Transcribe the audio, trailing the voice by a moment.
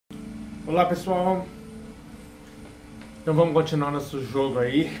Olá pessoal, então vamos continuar nosso jogo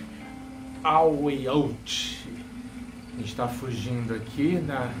aí, All Way Out. A gente está fugindo aqui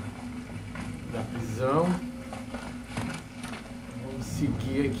da prisão. Vamos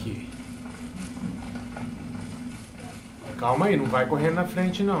seguir aqui. Calma aí, não vai correndo na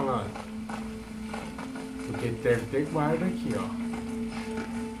frente não, Lázzaro. Porque deve ter guarda aqui, ó.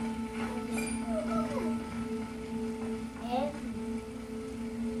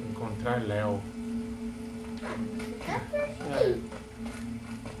 Encontrar Léo.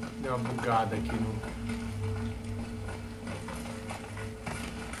 Deu uma bugada aqui no...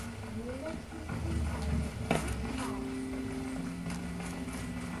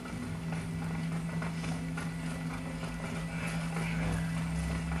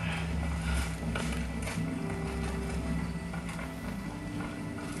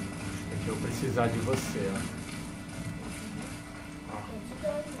 Aqui eu vou precisar de você, ó.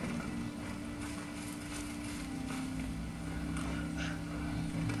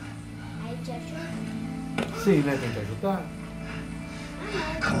 Sim, né? Tem que ajudar.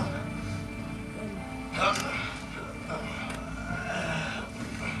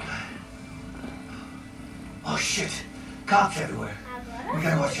 Oh shit! Cops everywhere. We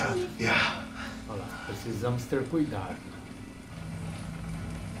gotta watch out. Yeah. Olha lá, precisamos ter cuidado.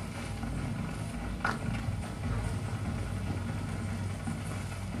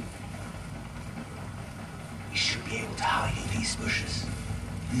 We should be able to hide in these bushes.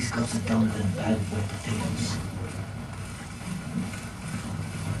 These guns are dumber than bad boy potatoes.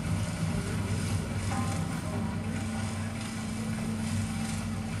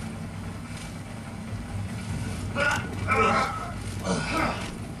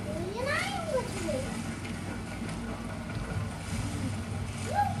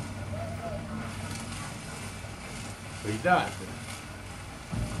 Cuidado.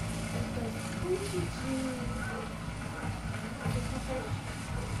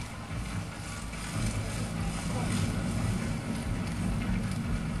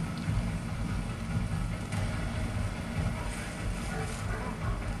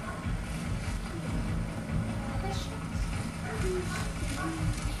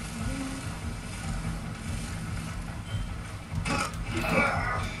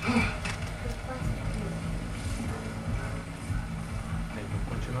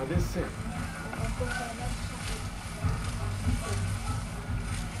 Descer.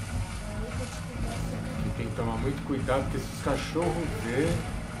 Aqui tem que tomar muito cuidado, porque se os cachorros verem...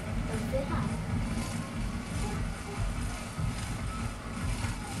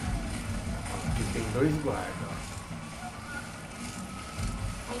 Aqui tem dois guardas.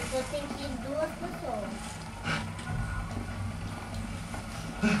 Então tem que ir duas pessoas.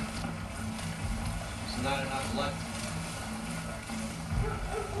 There's not enough left.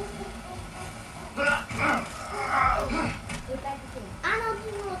 Ah, não,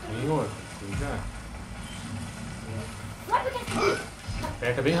 tem outro. Tem outro, cuidado. Vai pegar aqui.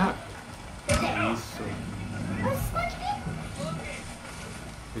 Aperta bem rápido. Isso.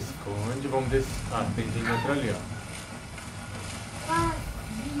 Esconde, vamos descer. Ah, tem outro ali, ó.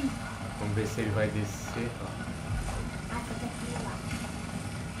 Vamos ver se ele vai descer. Ó.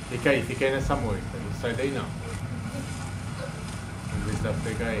 Fica aí nessa moita. Não sai daí não. Vamos ver se dá pra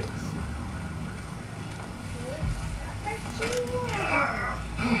pegar esse.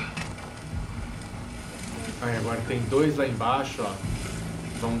 Aí agora tem dois lá embaixo, ó.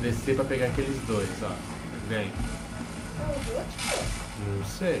 Vamos descer pra pegar aqueles dois, ó. Vem. Não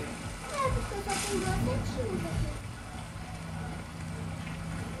sei.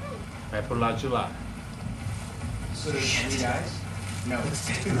 Vai pro lado de lá. So there's three guys? No. Let's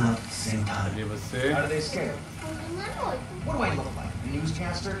take them out at the same time. Ali você. Are they scared? What do I look like? A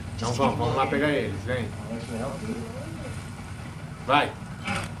newscaster? Não vamos lá pegar eles, vem. I'll actually help you. Vai.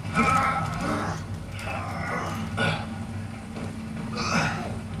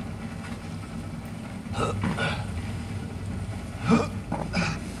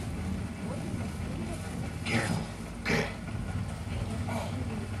 Careful. Okay.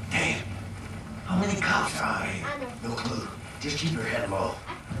 Damn. How many cops are here? No clue. Just keep your head low.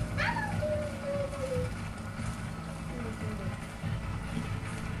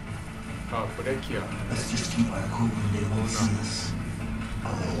 Ó, por aqui, ó. Let's just keep our cool and they won't see us.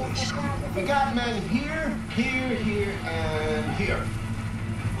 Always. We got men here, here, and here.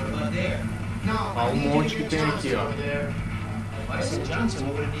 What about there? Now, Ó, I need you monte to que get tem aqui, Johnson ó. over there. If I said Johnson,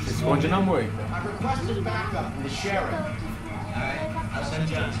 what would it need Se to esconde na moita. I requested backup from the sheriff. Alright, I'll send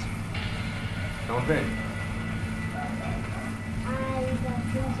Johnson. Então vem.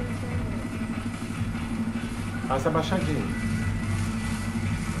 Passa abaixadinho.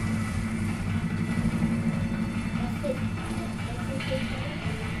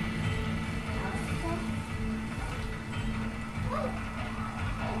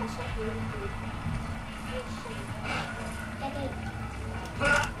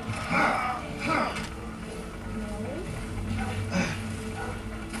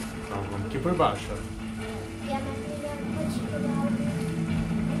 por baixo, ó. E a máquina continua.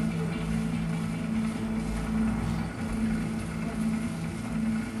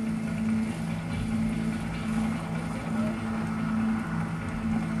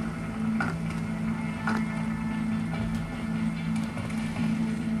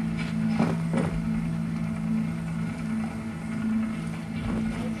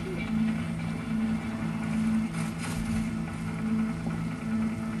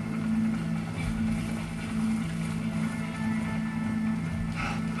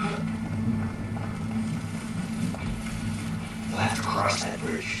 We'll have to cross that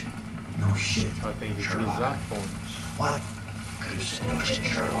bridge. No shit. Ó, tem que cruzar a ponte. What? Could have said no shit,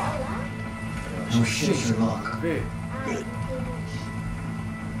 Sherlock. Eu No acho que shit, sim. Sherlock. Vê. Good.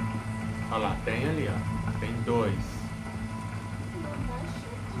 Olha lá, tem ali, ó. Tem 2.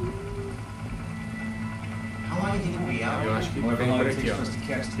 How long do you think we'll be out? Eu acho que However vem long por it aqui, takes ó. for us to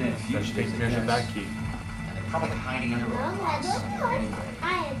catch that Eu acho que tem que me fugitive, ajudar yes. aqui. They're probably hiding under Não, não é doutor.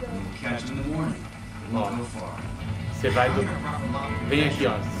 Ah, é doutor. We'll catch them in the morning. We won't go far. Você vai do... Vem aqui,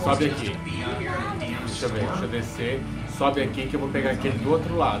 ó. Sobe aqui. Be out here in a damn Deixa eu ver, deixa eu storm. descer. Sobe aqui que eu vou pegar aquele do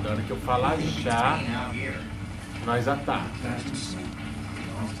outro lado. A hora que eu falar já, Staying out here. nós ataca. Catch them soon.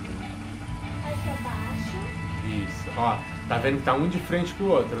 Aí pra baixo. Isso. Ó, tá vendo que tá um de frente pro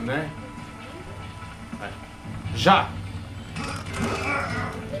outro, né? Vai. Já!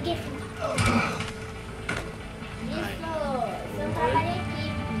 Peguei. Isso. Você não trabalha em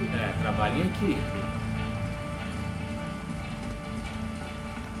equipe. É, trabalha em equipe.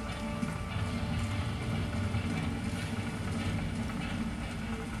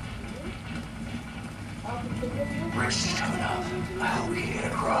 Ó, porque todo mundo Bridge is coming up. I hope we can get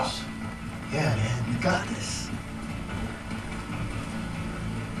across. Yeah, man, we got this.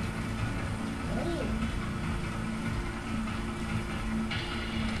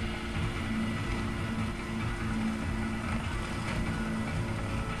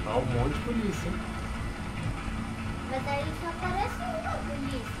 Ó, um monte de polícia. Mas aí só aparece uma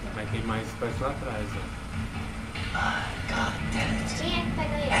polícia. Mas tem mais perto lá atrás, ó. God damn it. Quem é que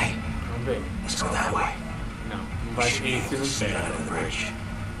pega ele? Hey, Vamos ver. let's go that way. Não, não vai ter esse não Sneak pega. under the bridge.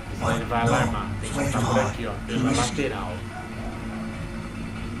 Senão ele vai alarmar. Tem que passar por aqui, ó. Pela lateral.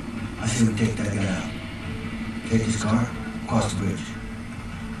 I say we take that guy out. Take his car, cross the bridge.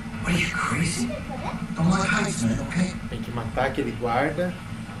 What are you, crazy? Don't like heights, man, okay? Tem que matar aquele guarda,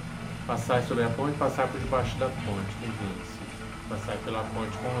 passar sobre a ponte e passar por debaixo da ponte com Vince. Passar pela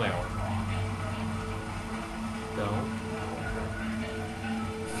ponte com o Léo. Então,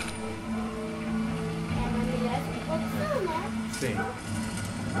 É uma melhor opção, né? sim.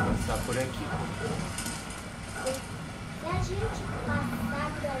 Vou passar por aqui. Se a gente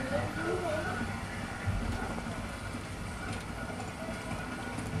passar por ali, eles não vê.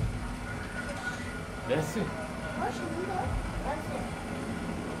 Desce. Poxa, não deu. Pode ser.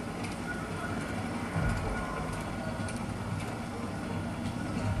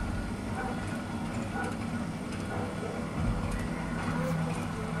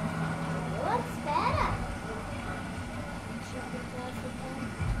 Ô, espera. Deixa eu tentar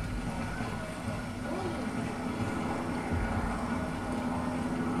acertar.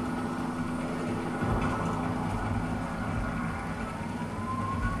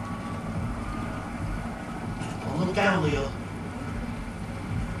 Don't look down, Leo.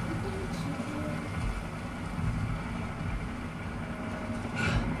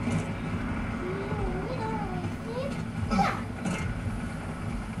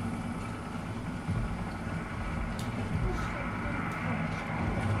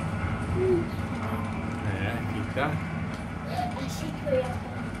 É, aqui tá. Achei que eu ia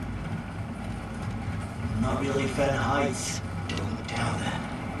falar. I'm not really a fan of heights. Don't look down then.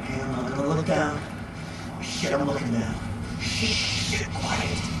 Okay, I'm not gonna look down. Shit, I'm looking down. Shh,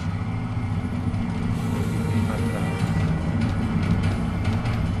 quiet.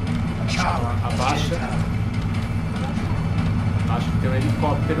 Atrás. Abaixa. Acho que tem um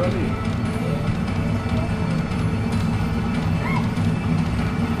helicóptero ali.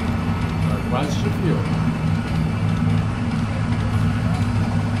 Quase te viu.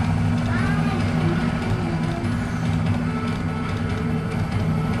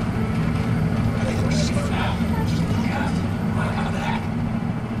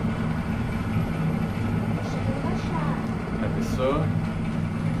 A pessoa.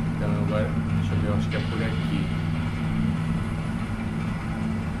 Então agora, deixa eu ver, eu acho que é por aqui.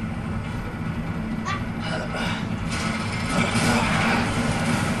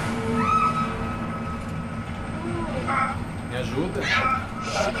 Me ajuda?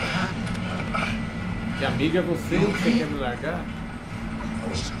 Que amiga é você? Você quer me largar?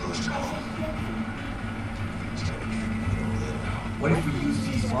 What if we use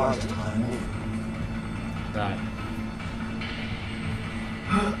these bars to climb over? Vai.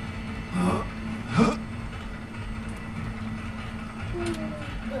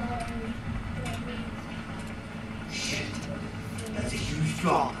 Shit. That's a huge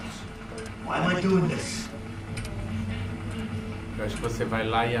drop. Why am I doing this? Eu acho que você vai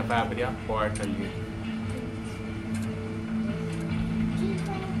lá e vai abrir a porta ali.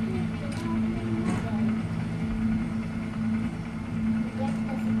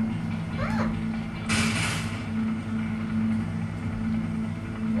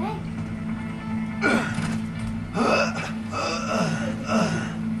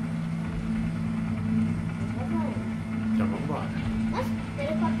 Então vambora.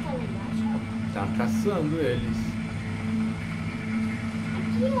 Tá caçando eles.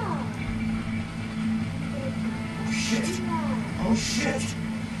 Oh shit. Oh shit.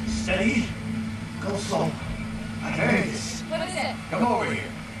 Steady. Go slow. I can do this. What is it? Come over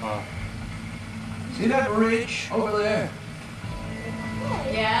here. Ó. See that ridge over there?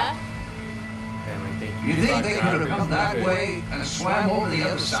 Yeah? É, mas tem que You ir think they devagar could have come dessa that vez. way and swam over the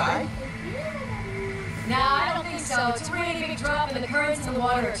other side? No, I don't think so. It's a really big drop and the currents in the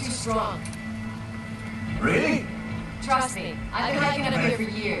water are too strong. Really? Trust me, I've been hiking up here for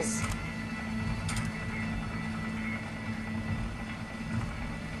years.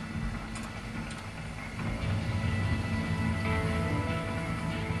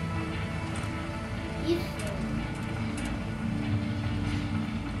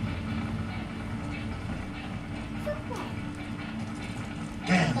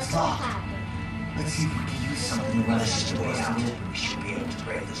 Damn, it's locked. Let's see if we can use something to run us doors out. We should be able to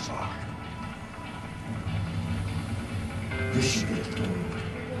break this lock. This should get the door open.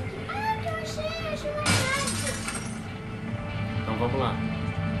 Então vamos lá.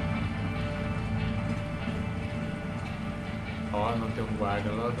 Ó, não tem um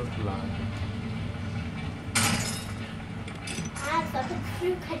guarda lá do outro lado. Ah, só que eu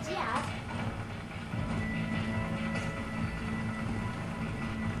destruí o cadeado.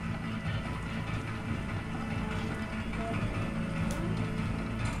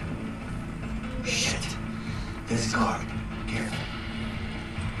 Shit. There's a guard. Careful.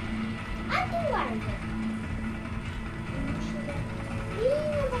 Ah, tem guarda.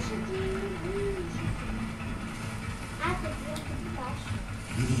 Ih, abaixadinho. Ah, tem que vir aqui de baixo.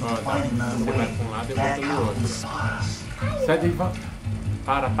 We need Ó, to find another você vai way. pra um lado e That volta no cop outro. saw us. Sai daí, volta.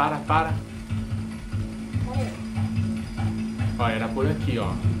 Para. Peraí. Ó, era por aqui,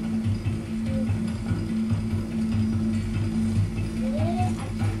 ó.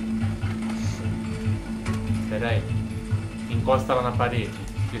 Pera aí. Encosta lá na parede.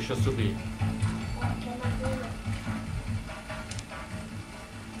 Deixa eu subir. Aqui é madeira.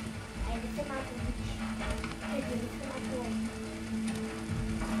 Aí você mata o bicho. Aí você mata o outro.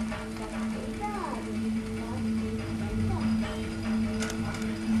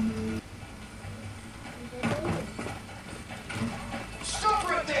 Stop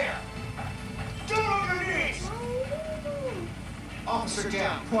right there! Down on your knees! Officer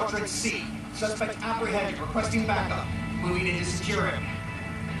down, quadrant C. Suspect apprehended, requesting backup. Moving in to secure him.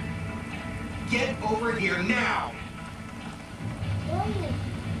 Get over here now!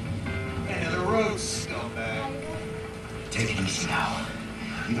 End of the road, scumbag. Take it easy now.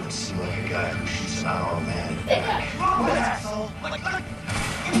 You don't seem like a guy who shoots about all mad. Wrong with asshole!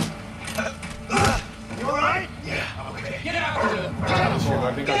 You alright? Yeah, I'm okay. Get after him! Chegou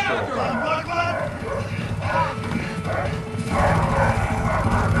a Get cachorro. after him!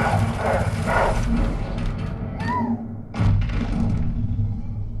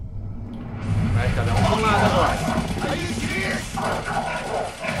 Vai, cada um pra um lado agora.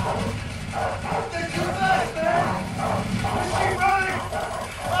 Tem que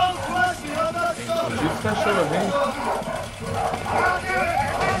fugir dos cachorros, hein?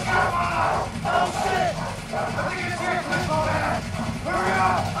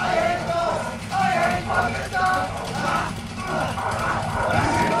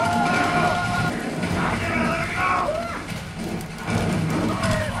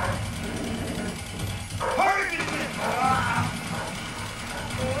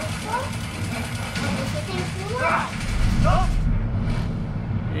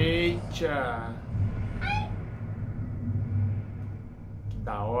 Eita! Que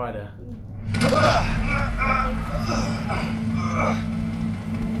da hora!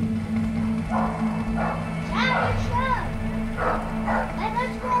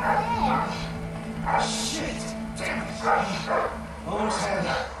 Shit! Damn it! Almost had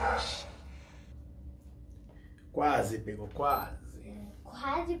it. Quase, pegou quase.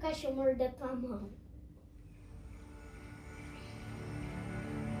 Quase o cachorro mordeu tua mão.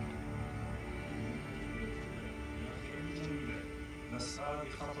 بس هذه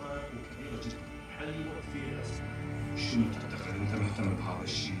خطرة وكبيرة جدا. حل وفيها شنو تعتقد انت مهتم بهذا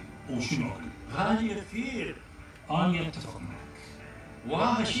الشيء؟ وشنو اقول؟ غالية كثير. انا اتفق معك.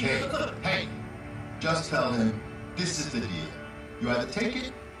 وهذا شيء خطر. Hey, just tell him this is the deal. You either take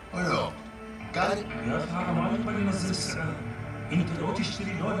it or no. Got it? يا اخي هذا ما يقدر ينزل السعر. انت لو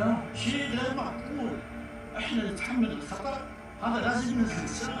تشتري لولا شيء غير معقول. احنا نتحمل الخطر. هذا لازم ننزل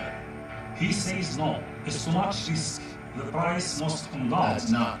السعر. He says no. It's too much risk. The price must come down. That's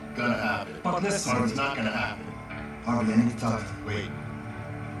not gonna happen. But listen. Or it's not gonna happen. Harvey, I need to talk to you. Wait.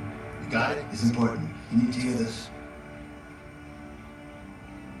 You got it? It's important. You need to hear this.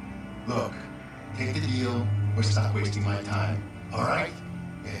 Look, take the deal or stop wasting my time. All right?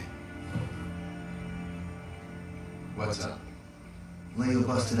 Yeah. What's up? Leo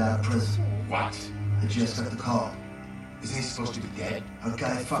busted out of prison. What? I just got the call. Isn't he supposed to be dead? Our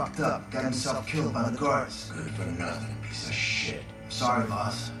guy fucked up, got himself killed by the guards. Good for nothing, piece of shit. Sorry,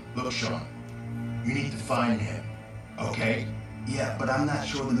 boss. Look, Sean, you need to find him, okay? Yeah, but I'm not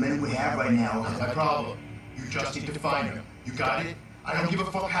sure the men we have right now. That's my problem. You just need to find him. You got it? I don't give a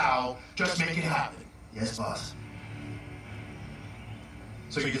fuck how. Just make it happen. Yes, boss.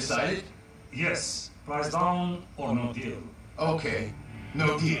 So you decided? Yes. Price down or no deal. Okay.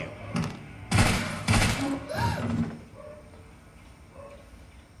 No deal.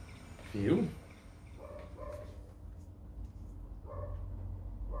 Viu?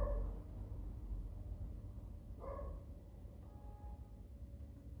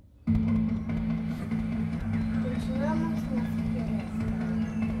 Continuamos na floresta.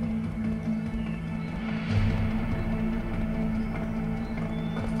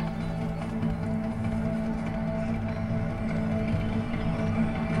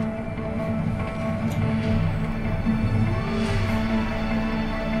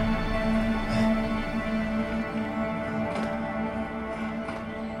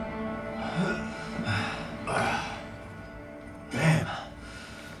 Damn.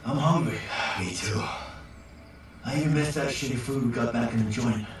 I'm hungry. Me too. I even missed that shitty food we got back in the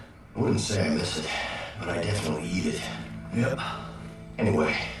joint. I wouldn't say I miss it, but I definitely eat it. Yep.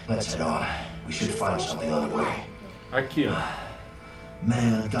 Anyway, let's head on. We should find something on the way. Aqui, ó.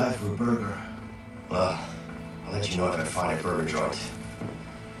 Man, I'd die for a burger. Well, I'll let you know if I find a burger joint.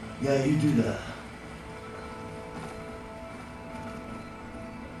 Yeah, you do that.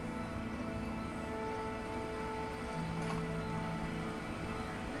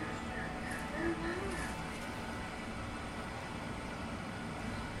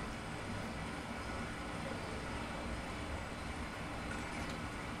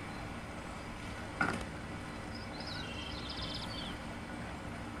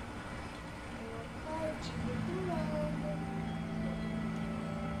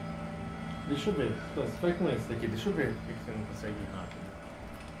 Deixa eu ver. Você vai com esse daqui, deixa eu ver por que você não consegue ir rápido.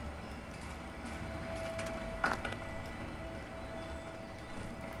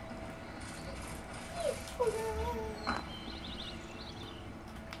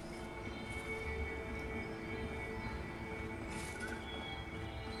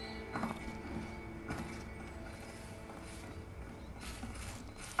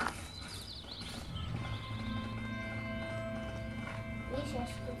 Ixi,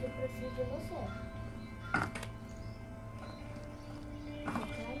 acho que eu preciso de você.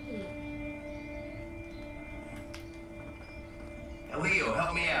 Fica ali. Leo,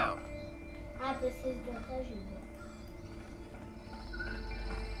 help me out. Ah, preciso de outra ajuda.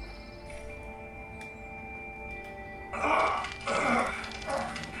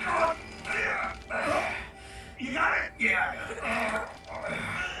 You got it? Yeah.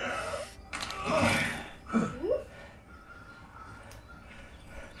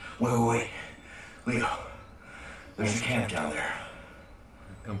 Wait. Leo, there's a camp down there.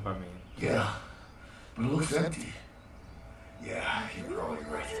 Acampamento. Yeah, but it looks empty. Yeah, you're probably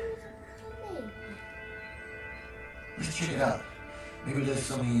right. Let's check it out. Maybe there's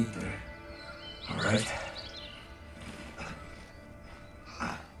something to eat there. All right.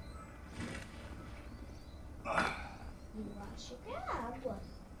 Eu acho que é água.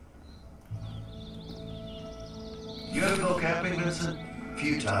 You ever go camping, Vincent? A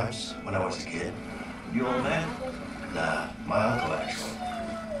few times when I was a kid. You old man? Nah, my uncle actually.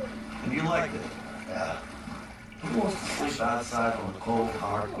 And you liked it? Yeah. Who wants to sleep outside on the cold,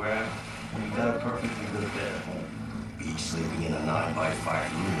 hard ground when you got a perfectly good bed at home? Beach sleeping in a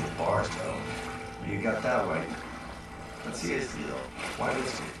 9x5 room with bars, though. You got that right. But seriously though, why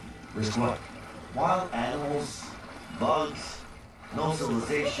risk it? Risk what? Wild animals, bugs. No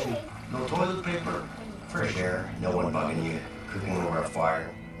civilization, no toilet paper, fresh air, no one bugging you, cooking over a fire.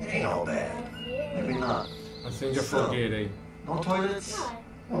 It ain't all bad. Maybe not. Acende a fogueira aí. No toilets? Não,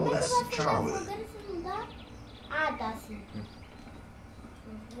 Well, como é que that's vai the pegar charm a with it. fogueira se não dá? Ah, dá sim. Deixa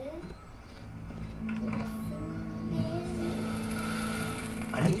eu ver.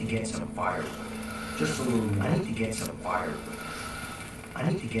 I need to get some firewood. Just a little. I need to get some firewood. I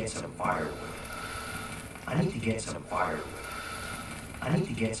need to get some firewood. I need to get some firewood. I need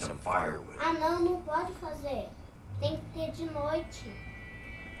to get some firewood. Ah, não pode fazer. Tem que ter de noite.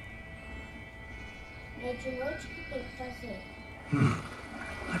 É de noite que tem que fazer.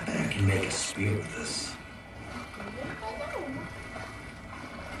 I bet I can make a spear with this. Cada uma.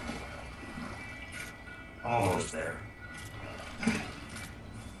 Almost there.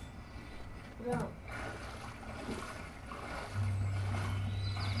 Pronto.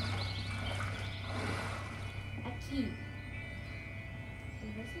 Aqui.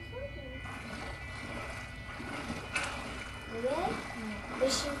 Vai ser sozinho. Olha.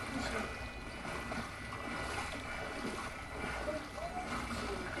 Deixa eu fugir.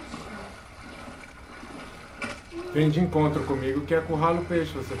 Vem de encontro comigo que é curralo o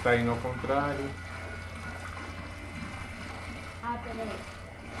peixe. Você tá indo ao contrário. Ah, peraí.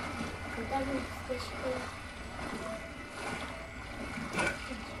 Você tá vendo que peixe tem?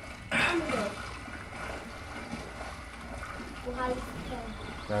 Ah, mulher. O raio fica.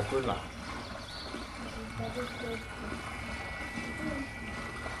 Vai por lá. Pega os dois.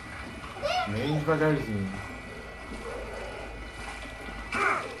 Bem devagarzinho.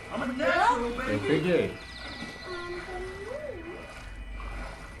 I'm a natural, Eu baby. peguei.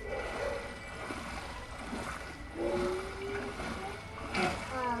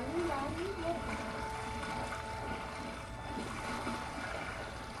 Ah, não dá, não dá.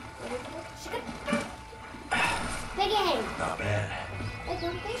 Peguei! Not bad. Peguei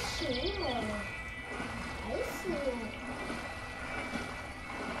um peixinho. Aí sim.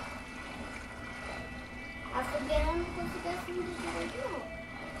 A fogueira eu não consegui acender direito, não.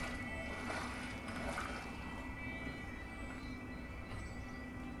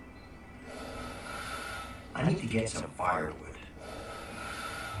 I need to get some firewood.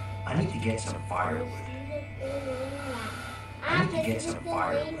 I need to get some firewood. Ah, need to get precisa some ter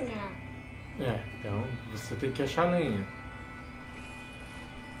firewood. lenha. É, então você tem que achar lenha.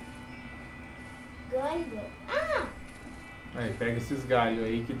 Galho. Ah! Aí, pega esses galhos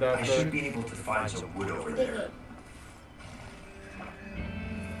aí que dá I should pra... be able to find some wood over there. Peguei.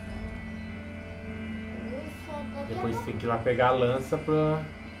 Ufa, daqui a Depois pouco tem que ir lá pegar a lança pra...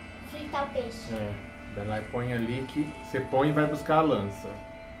 fritar o peixe. É, vai lá e põe ali que você põe e vai buscar a lança.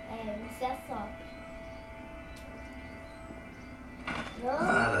 É, você assopra. Não,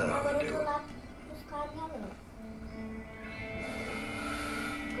 Nada, agora eu deu. vou lá buscar a minha lança.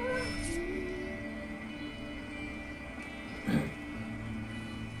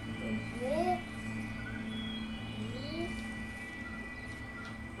 Vamos ver.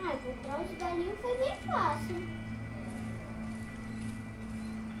 Ah, comprar os galinhos foi bem fácil.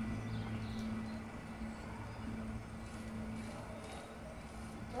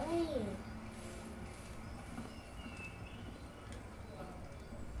 Aí.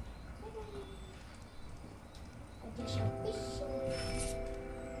 Vai deixar o peixinho.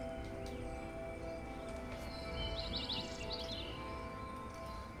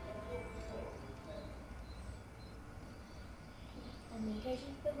 Também que a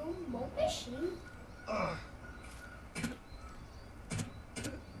gente pegou um bom peixinho.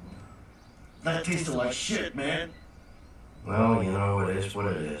 That tasted like shit, man. Well, you know, it is what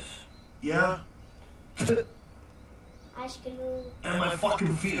it is. Yeah? Acho que não, And my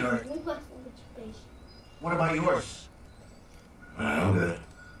fucking feet hurt. não gosta muito de peixe. What about yours? I'm good.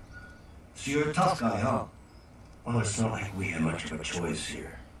 So you're a tough guy, huh? Well, it's not like we have much of a choice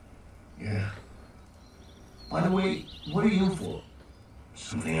here. Yeah. By the way, what are you in for?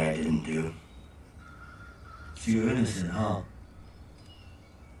 Something I didn't do. So you're innocent, huh?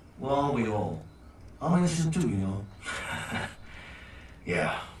 Well, we all. I'm innocent too, you know.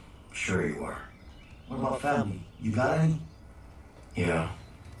 Yeah, sure you are. What about family? You got any? Yeah.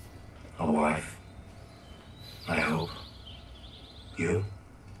 A wife. I hope. You?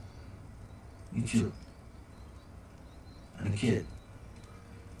 Me too. And a kid.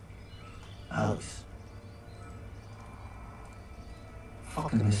 Alex.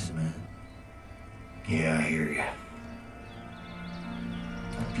 Fucking miss it, man. Yeah, I hear you.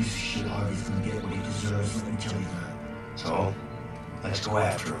 That piece of shit Harvey's gonna get what he deserves, let me tell you that. So, let's go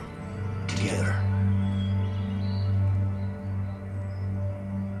after him. Together.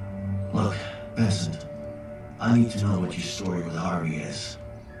 Look, Vincent, I need to know what your story with Harvey is.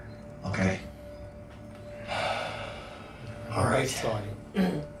 Okay? All right.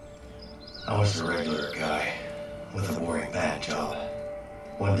 I was a regular guy with a boring bad job.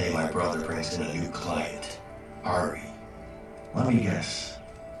 One day my brother brings in a new client, Harvey. Let me guess.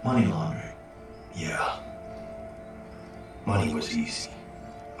 Money laundering. Yeah. Money was easy,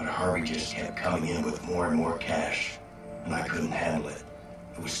 but Harvey just kept coming in with more and more cash, and I couldn't handle it.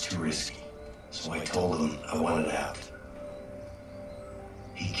 It was too risky, so I told him I wanted out.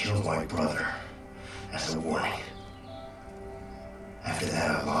 He killed my brother as a warning. After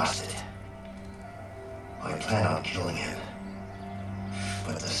that, I lost it. I planned on killing him,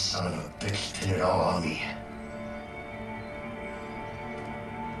 but the son of a bitch pinned it all on me.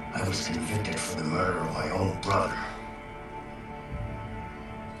 I was convicted for the murder of my own brother.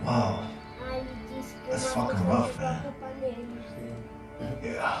 Wow. That's fucking rough, man.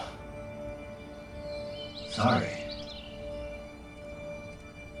 Yeah. Sorry.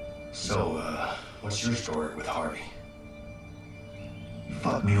 So, what's your story with Harvey? You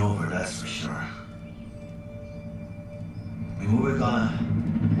fucked me over, that's for sure. I mean, we were gonna...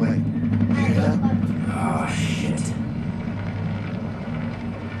 Wait, you hear that? Oh, shit.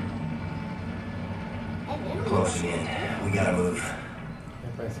 Closing in. We gotta move.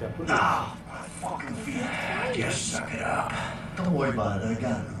 Ah, my fucking feet. Just suck it up. Don't worry about it, I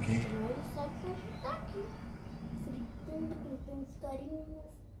got it, okay?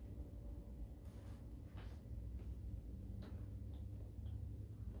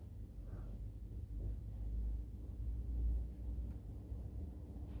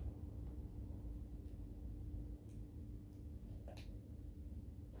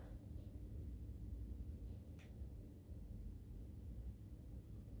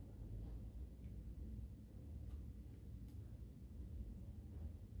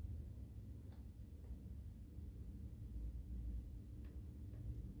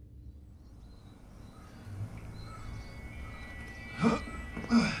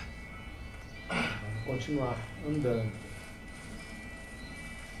 Continuar andando.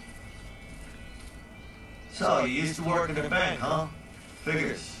 So, you used to work in the bank, huh?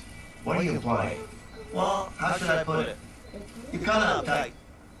 Figures. What are you implying? Well, how should I put it? You're kinda uptight.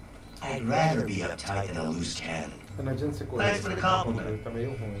 I'd rather be uptight than a loose cannon. Não adianta você correr. Thanks for the compliment. Tá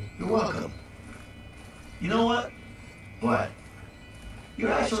meio ruim. You're welcome. You know what? What?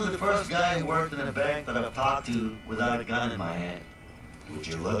 You're actually the first guy who worked in a bank that I've talked to without a gun in my hand. Would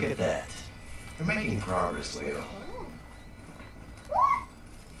you look at that? You're making progress, Leo.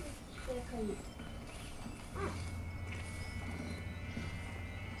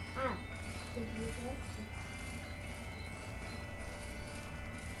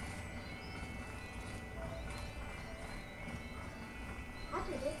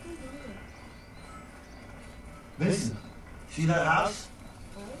 Listen, see that house?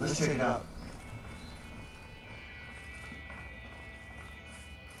 Let's check it out.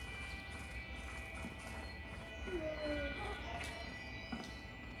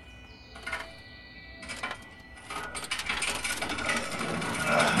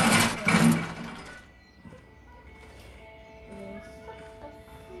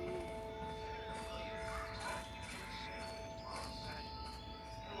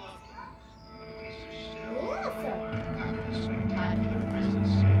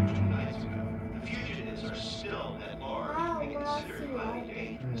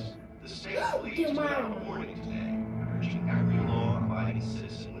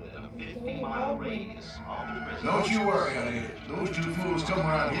 Don't you worry, honey. Those two fools come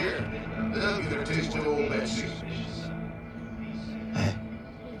around here. They'll get a taste of old Betsy. Hey,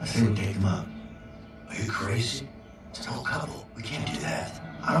 I say we take them out. Are you crazy? It's an old couple. We can't do that.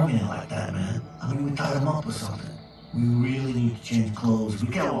 I don't mean it like that, man. I mean, we tie them up or something. We really need to change clothes.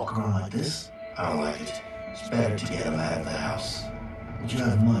 We can't walk around like this. I don't like it. It's better to get them out of the house. What you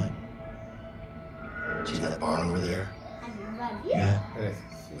have in mind? See that barn over there? Yeah,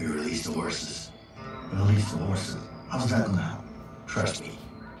 We released the horses. release the horses. How's that gonna help? Trust me.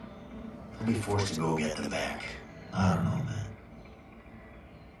 We'll be forced to go get them back. I don't know, man.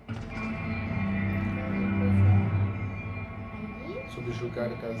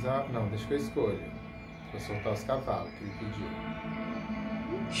 Subjugar e casar. Não, deixa que eu escolha. Vou soltar os cavalos que ele pediu.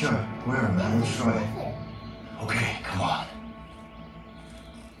 Sure, where, man? Let's try it. Okay, come on.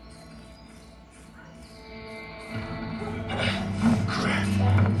 Crap.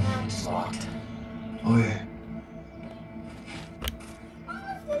 It's locked. Oh, yeah.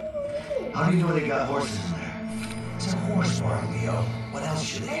 How do you know they got horses in there? It's a horse barn, Leo. What else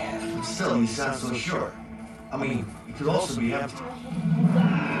should they have? But still, you sound so sure. I mean, it could also be empty.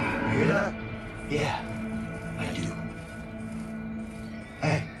 You hear that? Yeah. I I do.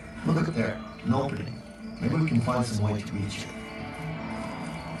 Hey, look up there. An opening. Maybe we can find some way to reach it.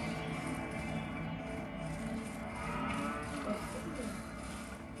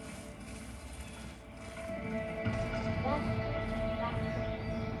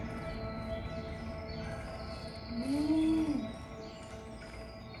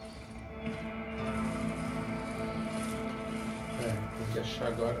 Tem que achar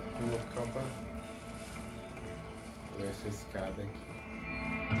agora um local para ver essa escada aqui.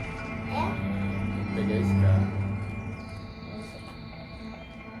 Tem que pegar a escada.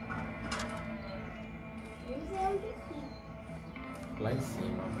 Lá em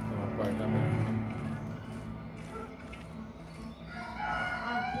cima tem um apartamento.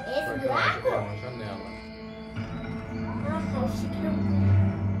 Esse do lago? É uma janela. Nossa, achei que não.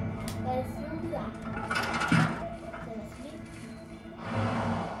 Parece um lago.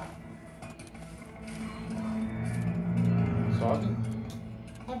 Sobe?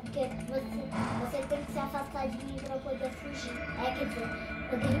 É porque você tem que se afastar de mim pra poder fugir. É, quer dizer,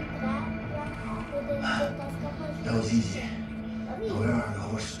 poder entrar pra poder tentar escapar de That was easy. Tá Where vendo? are the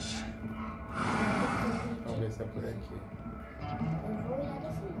horses? Vamos ver se é por aqui. Eu vou olhar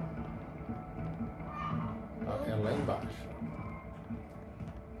assim. Ó, é lá embaixo.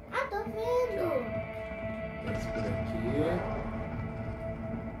 Ah, tô vendo! Desce por aqui.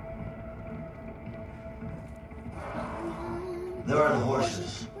 There are the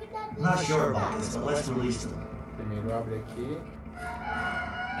horses. I'm not sure about this, but let's release them. Primeiro abre aqui.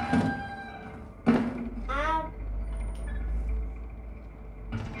 Ah.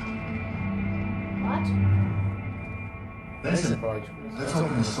 Pode? Vincent, Pode. let's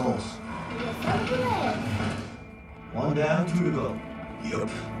open the souls. Começando por One down, two to go. Yup.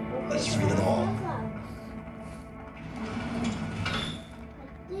 Let's free them all.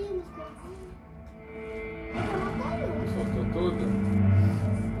 Soltou tudo.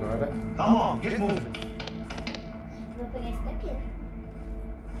 Agora. Come on, get moving. Vou pegar esse daqui.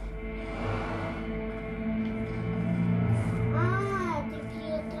 Ah, tem que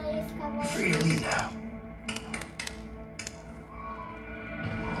entrar esse cavalo. Free to leave now.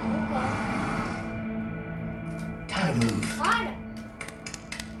 Não quero. Time to move. Para!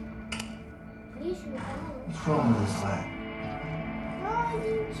 Ixi, não tá não. What's wrong with this lad? Ai,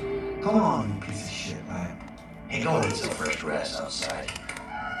 gente. Come on, you piece of shit, man. Hey, go and get some fresh grass outside. O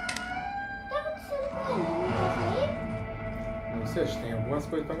que tá acontecendo com ele? Ele não quer sair? Não sei, acho que tem algumas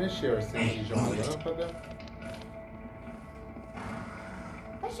coisas pra mexer. Acende já uma lâmpada.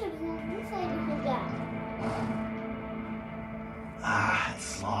 Poxa, eles não vão sair do lugar. Ah,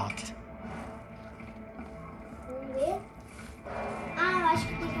 it's locked. Vamos ver. Ah, eu acho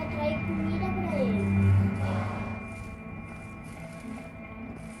que tem que atrair comida pra ele.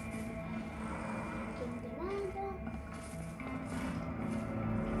 Aqui não tem nada.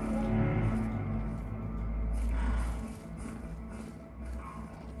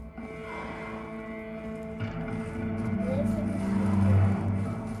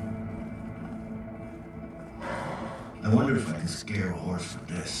 I wonder if I can scare a horse with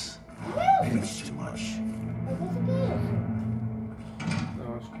this. Maybe it's too much. Eu consegui isso.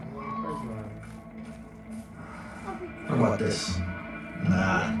 Não, acho que não faz nada. What about this?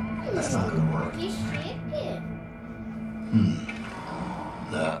 Nah, that's not gonna work. Que chique.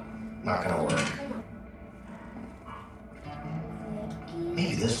 Nah, not gonna work.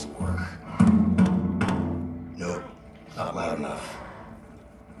 Maybe this will work. Nope, not loud enough.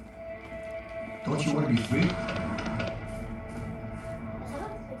 Don't you want to be free?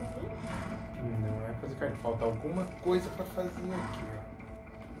 Não é fazer carne. Falta alguma coisa pra fazer aqui,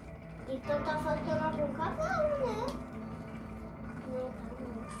 ó. Então tá faltando algum cavalo, né? Não, tá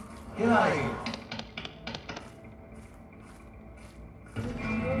não. Get out of here.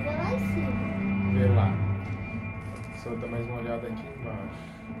 Vou ver lá em cima. Vê lá. Só dar mais uma olhada aqui embaixo.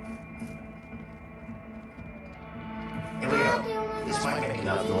 Here we go. This might make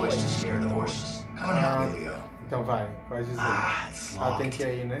enough noise to scare the horses. Come on out, Leo. Então vai, pode dizer. Ah, it's Ah, tem locked. que ir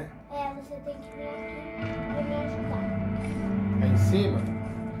aí, né? É, você tem que vir aqui pra me ajudar. É em cima?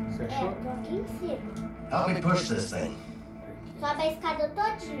 Você É, achou? tô aqui em cima. Help me push this thing. Sobe a escada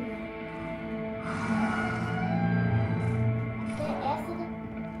todinha. Até essa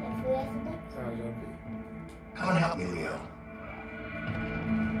daqui. Foi essa daqui. Ah, já vi. Come and help me, Leo.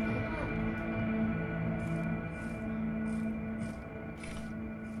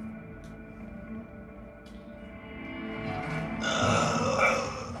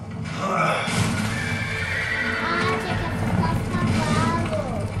 Ah, tinha que assustar os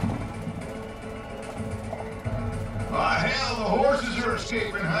cavalos. Hell, the horses are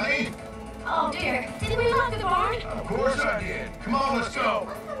escaping, honey. Oh dear, did we lock the barn? Of course I did. Come on, let's go.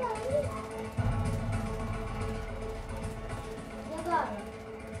 E agora?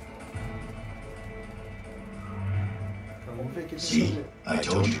 Vamos ver o que See, I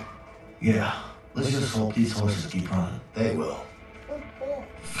told you. Yeah, let's just hope these horses keep running. They will.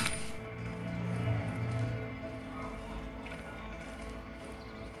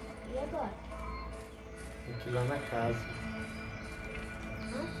 E agora? Tem que ir lá na casa.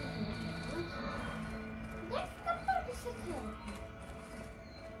 Onde é que fica parado isso aqui?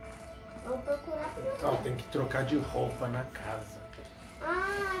 Vamos procurar por Ó, tem que trocar de roupa na casa.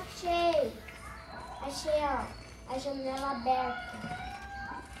 Ah, achei. Achei, ó. A janela aberta.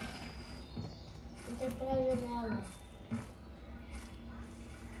 Entra pela janela.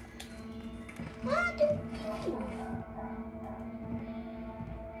 Ah, tem um pulo.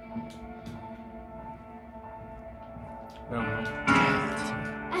 Não, não.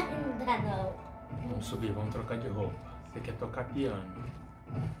 Ah, não dá não. Vamos subir, vamos trocar de roupa. Você quer tocar piano?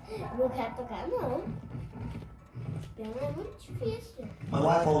 Não quero tocar não. Piano é muito difícil. My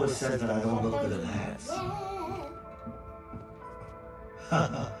wife always says that I don't look good in hats.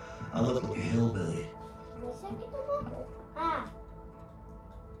 I look like a hillbilly. Você aqui tomou roupa. Ah.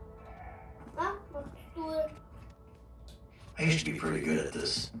 Ah, uma costura. I used to be pretty good at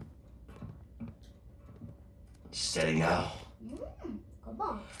this. Steady now. Ficou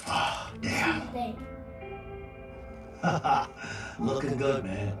bom. Ah, damn. Bem. Looking good,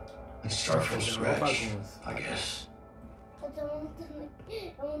 man. Let's start from scratch, I guess.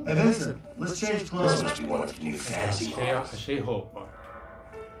 Hey, Vincent, let's change clothes. This must be one of the new fancy clothes. Achei roupa.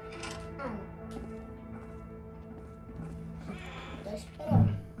 Tô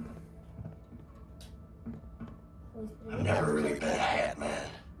esperando. I've never really been a hat man.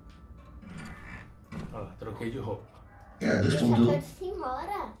 Ó lá, troquei de roupa. Yeah, this will do. Pode se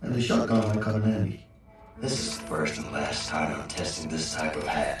embora. And the shotgun might come in handy. This is the first and last time I'm testing this type of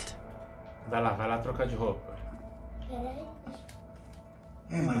hat. Vai lá trocar de roupa. Peraí.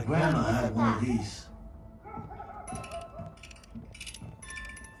 Hey, my grandma had one of these.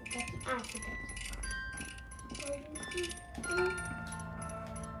 Ah, você tá aqui.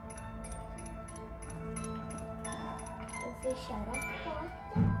 Vou fechar a porta.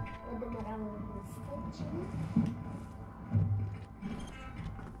 Vou demorar um instantinho.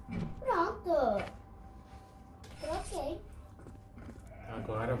 Pronto. Troquei.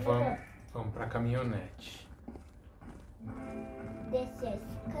 Agora vamos pra caminhonete. Descer a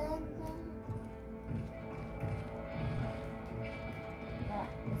escada. Vai,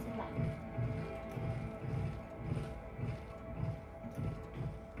 você vai.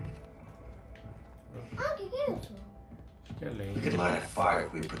 Ah, o que é isso? Acho que é We lenha. could light a fire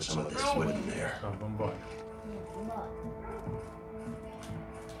if we put some of this wood in there. Então, vambora. Vambora.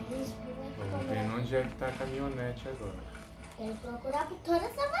 Vamos ver onde é que tá a caminhonete agora. Quero procurar por toda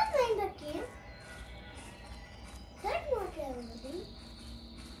essa fazenda aqui. Será que não é aquela ali?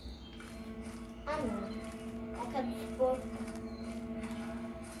 Ah, não. É a casa dos porcos.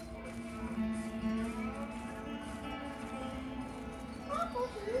 Ah,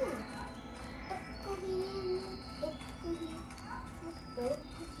 porquinho. Tô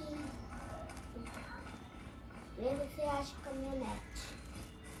correndo. Vê se você acha caminhonete.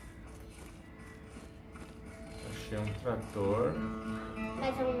 Achei um trator.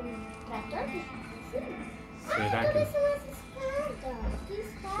 Mas é um trator? Sim. Será que... Que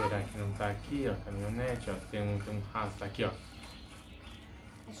escada? Será que não tá aqui, ó, caminhonete, ó? Tem um rastro aqui, ó.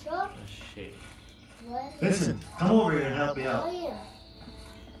 Achou? Achei. Vincent, come over here and help me out. Olha.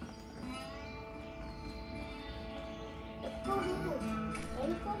 Correndo.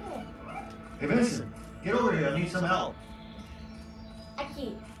 Vem correr. Hey, Vincent, get over here. I need some help.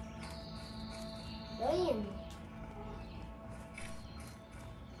 Aqui. Tô indo.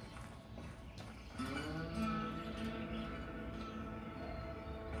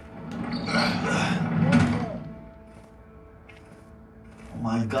 Oh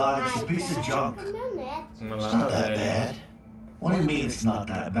my God, it's a piece of junk. Caminhonete. Vamos It's lá, not that velho. bad. What do you mean it's not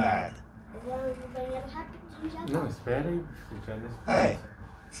that bad? Eu vou no banheiro rapidinho já. Não, espera aí. Já nesse... Hey,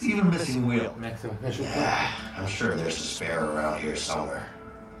 it's even missing wheel. Como é que você vai me ajudar? Yeah, I'm sure there's a spare around here somewhere.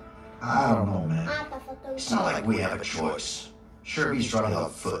 I don't know, man. Ah, tá faltando. It's not like we have a choice. Sherby's running on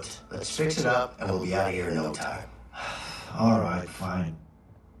foot. Let's fix it up and we'll be out of here in no time. All right, fine.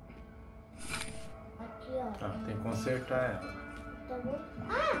 Aqui, ó. Tá, tem que consertar ela. Tá bom?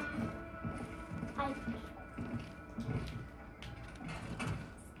 Ah! Ai.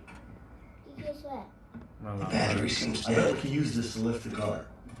 O que isso é? Vai The lá. battery seems dead. I bet we can use this to lift the car.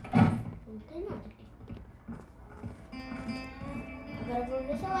 Não tem nada aqui. Agora vou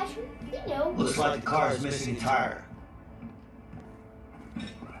ver se eu acho um pneu. Looks like the car is missing a tire.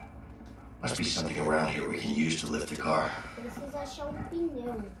 Must be something around here we can use to lift the car. Preciso achar um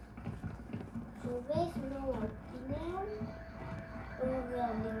pneu. Deixa eu ver se não é o pneu. Vamos ver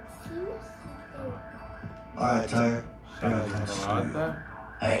ali em cima se tem. Alright, tire. Roda.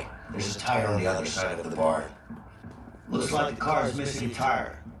 Hey, there's a tire on the other side of the barn. Looks like the car is missing a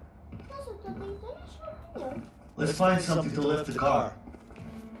tire. Nossa, eu tô tentando achar um pneu. Let's find something to lift the car.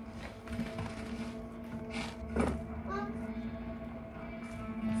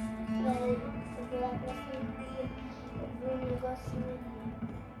 Peraí, eu vou lá pra frente. Eu vou um negocinho ali.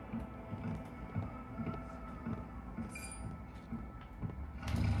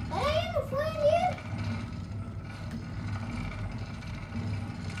 Peraí, não foi ali.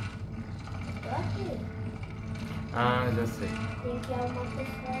 Tô aqui. Ah, já sei. Tem que arrumar uma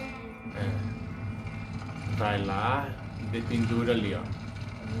pessoa ali. É. Vai lá e dependura ali, ó.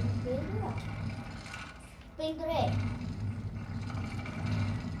 Vamos pendurar. Pendurei.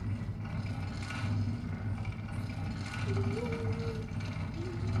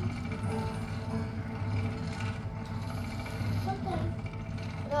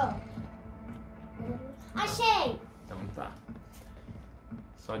 Pronto. Achei! Então tá.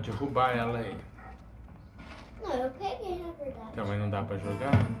 Só derrubar ela aí. Não, eu peguei na verdade. Então, mas não dá pra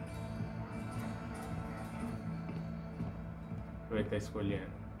jogar? Ele tá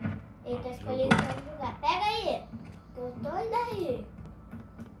escolhendo. Ele tá escolhendo qual lugar. Pega aí! Eu tô indo aí.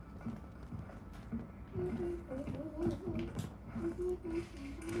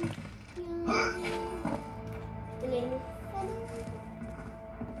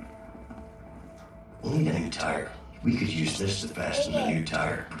 We'll need a new tire. We could use this to fasten the new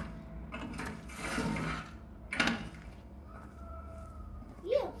tire.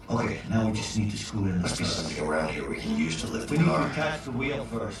 Okay, now we just need to screw in the Must be something around here we can use to lift We the need to car. attach the wheel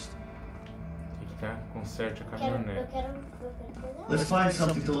first. Tem que ficar, conserte a Eu caminhonete. quero pegar. Let's find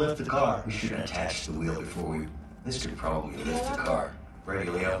something to lift the car. We should attach the wheel before we... This could probably lift the car. Ready,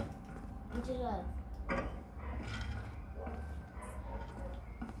 Leo? De lado.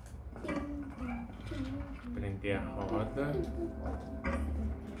 Prender a roda.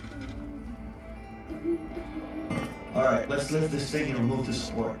 Alright, let's lift this thing and remove the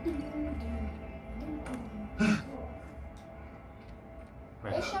support.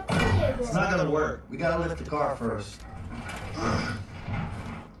 Deixa comigo. It's not gonna work. We gotta lift the car first.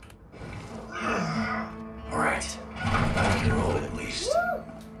 Alright. I can roll it at least.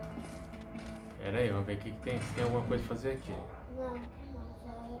 Pera aí, vamos ver o que tem. Se tem alguma coisa pra fazer aqui. Não, eu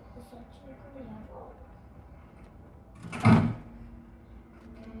só tinha que olhar.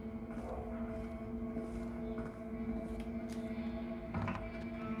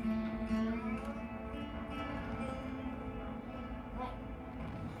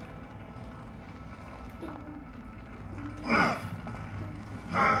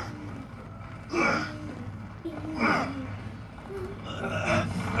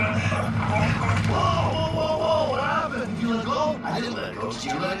 Whoa! What happened? Did you let go? I didn't let go. Did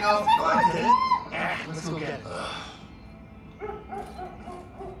you let go? No, I didn't. Let's go get it.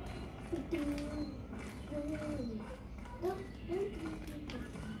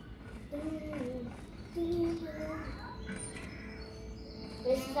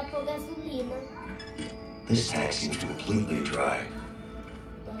 Precisa pôr gasolina. This tank seems completely dry.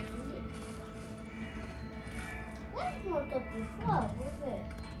 Será que montou bifou? Vamos ver.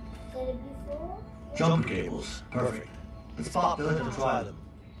 Se ele bifou... Jumper cables. Perfect. Let's pop them and try them.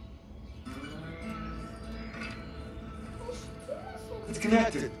 It's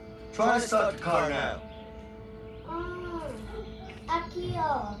connected. Try to start the car now. Ah, aqui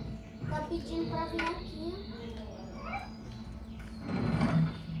ó. Tá pedindo pra vir aqui.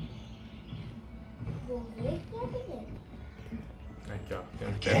 Vou ver o que é aqui dentro. Aqui, ó. Tem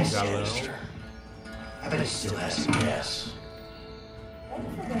um Gas galão. canister. I bet it still has some gas. Pode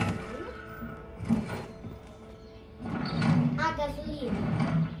fazer gasolina? Ah, gasolina.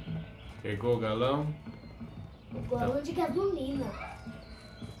 Pegou o galão? O galão de gasolina.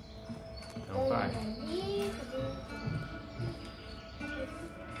 Então vai.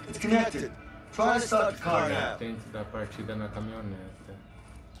 It's connected. Try to start the car now. Tente dar partida na caminhoneta.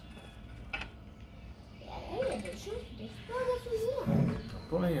 Peraí, deixa eu pôr a gasolina.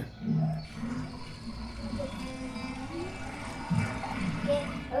 Ponha. Porque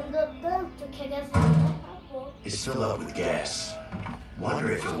andou tanto que a gasolina acabou. It's filled up with gas.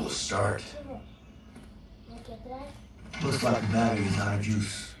 Wonder if it will start. Aqui atrás. Looks like the battery is out of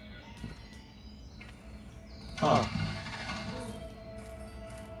juice. Huh.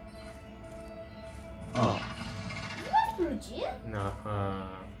 Oh. Vai explodir? Não,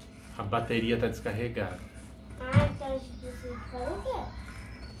 a bateria tá descarregada. Ah, então a gente precisa fazer o quê?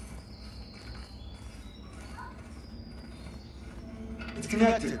 It's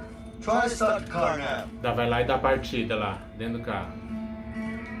connected. Try to start the car now. Vai lá e dá partida lá, dentro do carro.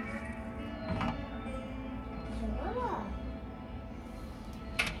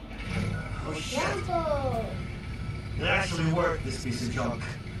 Oh shit. Pronto! It actually worked, this piece of junk.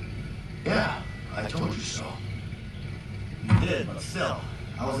 Yeah, I told you so. You did, but still,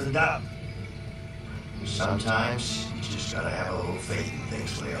 I was in doubt. Sometimes you just gotta have a little faith in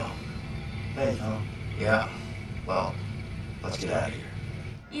things, Leo. Faith, huh? Yeah. Well, let's get out of here.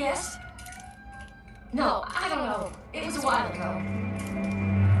 Yes? No, I don't know. It was a while ago.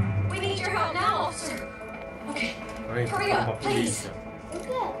 We need your help now, officer. Okay. Hurry up, please.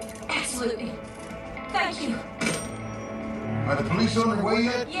 Okay. Absolutely. Thank you. Are the police on their way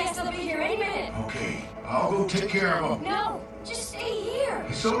yet? Yes, they'll be here any minute. Okay, I'll go take care of them. No, just stay here.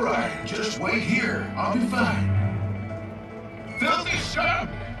 It's all right. Just wait here. I'll be fine. Filthy scum!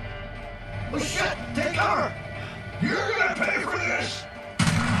 Oh shit! Take cover! You're gonna pay for this!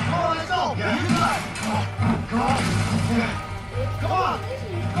 Come on, let's go! Yeah. You got it! Come on. Come on. Come on!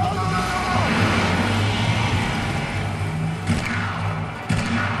 Go, go, go, go, go!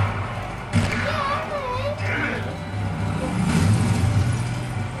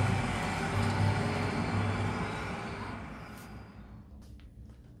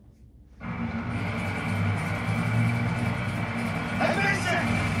 Hey, Mason!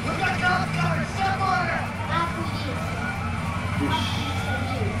 We've got cops coming! Step on it! A polícia. A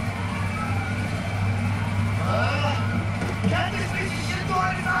polícia Get this piece of shit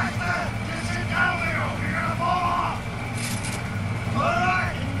going faster! Just sit down, Leo! You're gonna fall off!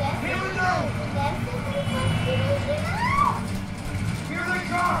 Alright! Here we go! Here they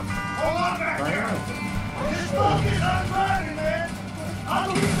come! Hold on back here! Just focus on driving, man!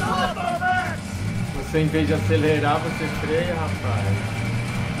 I'll keep the left on back! Você, em vez de acelerar, você freia, rapaz.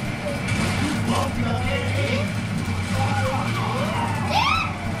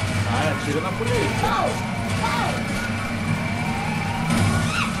 Vai, atira na polícia.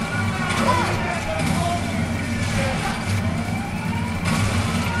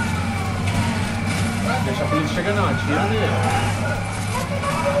 Deixa a polícia chegar não, atira nele.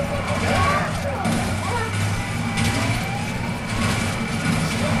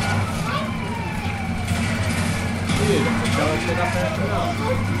 Tira, não deixa ela chegar perto não.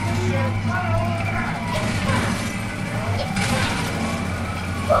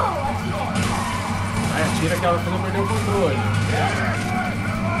 Vai, atira que ela não perdeu o controle.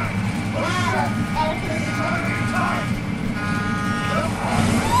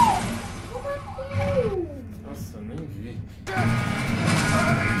 Nossa, nem vi.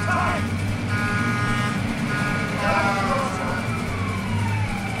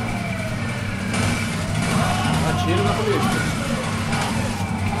 Atira na polícia.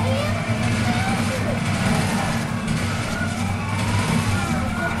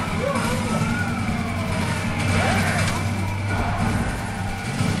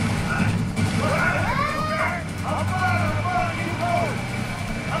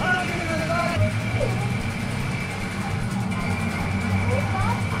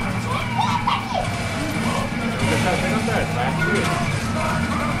 Deixa ela chegar perto, vai atira.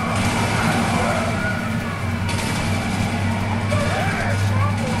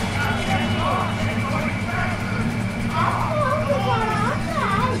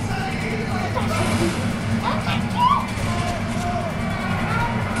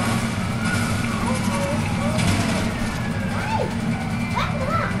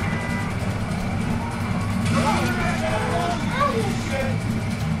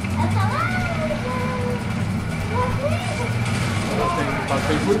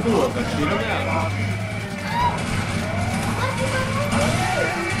 Passei por duas, atira nela.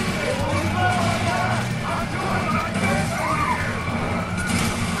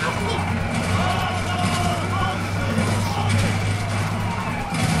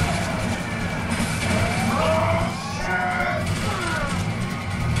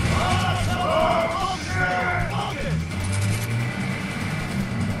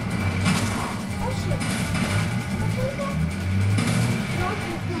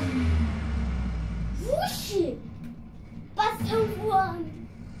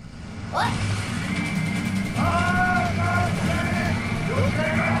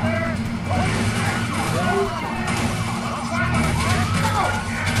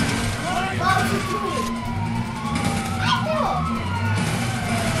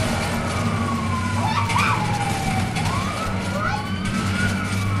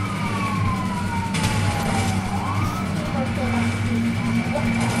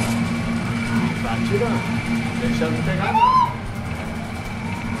 atirando. Deixa eu não pegar não.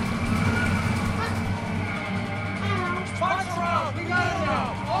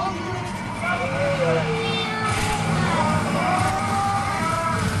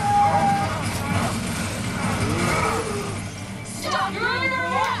 Stop! You're under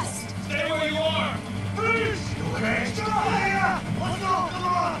arrest! Stay where you are! Freeze! Okay. Let's go! Come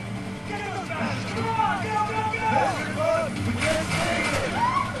on! Get those bastards! Come on! Go! We can't stay here!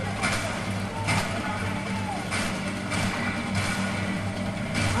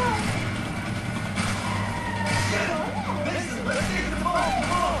 Mason, let's take the ball!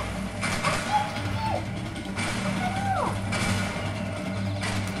 Come on!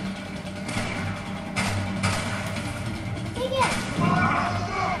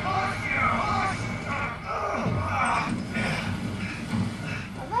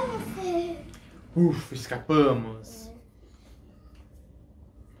 Ufa, escapamos.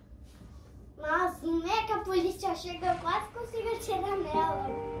 Nossa, não é que a polícia chega, eu quase consigo atirar nela.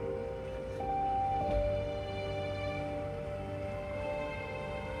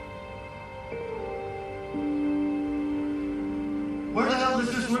 Where the hell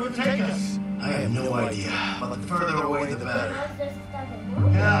does this river take us? I have no idea, but the further away the better. Nossa, você tá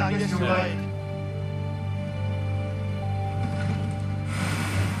vendo? Yeah, I guess you're right.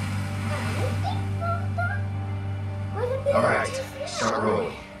 All right, start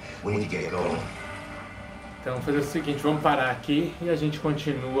rolling. We need to get going. Então vamos fazer o seguinte, vamos parar aqui e a gente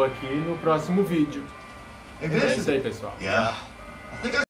continua aqui no próximo vídeo. É isso aí, pessoal. Yeah. I think I